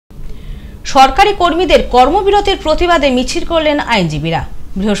সরকারি কর্মীদের কর্মবিরতির প্রতিবাদে মিছিল করলেন আইনজীবীরা।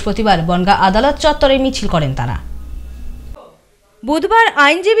 বৃহস্পতিবার বনগাঁ আদালত চত্বরে মিছিল করেন তারা। বুধবার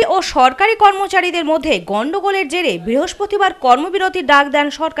আইনজীবী ও সরকারি কর্মচারীদের মধ্যে গন্ডগোলের জেরে বৃহস্পতিবার কর্মবিরতির ডাক দেন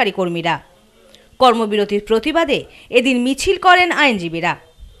সরকারি কর্মীরা। কর্মবিরতির প্রতিবাদে এদিন মিছিল করেন আইনজীবীরা।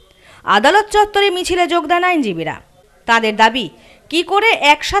 আদালত চত্বরে মিছিলে যোগ দেন আইনজীবীরা। তাদের দাবি, কি করে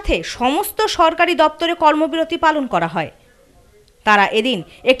একসাথে সমস্ত সরকারি দপ্তরে কর্মবিরতি পালন করা হয়। তারা এদিন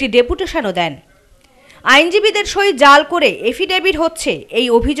একটি ডেপুটেশনও দেন। আইনজীবীদের সই জাল করে এফিডেভিট হচ্ছে, এই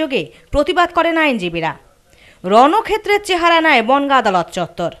অভিযোগে প্রতিবাদ করেন আইনজীবীরা। রণক্ষেত্রের চেহারা নেয় বনগাঁ আদালত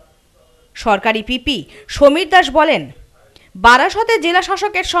চত্বর। সরকারি পিপি সমীর দাস বলেন, বারাসতে জেলা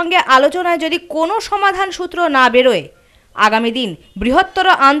শাসকের সঙ্গে আলোচনায় যদি কোনো সমাধান সূত্র না বেরোয়, আগামী দিন বৃহত্তর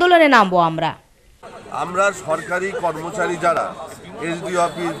আন্দোলনে নামবো আমরা। সরকারি কর্মচারী যারা এসডি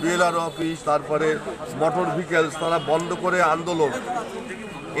অফিস, বিএলআর অফিস, তারপরে মোটর ভেহিকেলস, তারা বন্ধ করে আন্দোলন,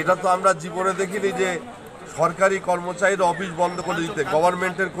 এটা তো আমরা জীবনে দেখিনি যে সরকারি কর্মচারীর অফিস বন্ধ করে দিতে।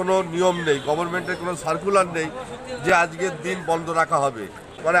 গভর্নমেন্টের কোনো নিয়ম নেই, গভর্নমেন্টের কোনো সার্কুলার নেই যে আজকের দিন বন্ধ রাখা হবে।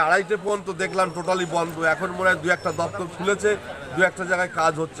 মানে 2:30 পর্যন্ত দেখলাম টোটালি বন্ধ। এখন মনে হয় 2-1টা দপ্তর খুলেছে, 2-1টা জায়গায়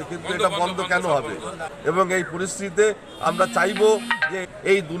কাজ হচ্ছে, কিন্তু এটা বন্ধ কেন হবে? এবং এই পরিস্থিতিতে আমরা চাইবো যে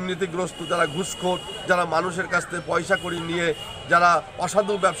এই দুর্নীতিগ্রস্ত যারা ঘুষখোর, যারা মানুষের কাছ থেকে পয়সা করে নিয়ে যারা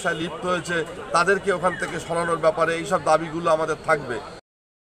অসাধু ব্যবসায় লিপ্ত হয়েছে, তাদেরকে ওখান থেকে সরানোর ব্যাপারে এইসব দাবিগুলো আমাদের থাকবে।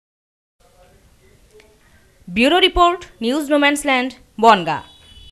 Bureau report, news no man's land, Bongaon.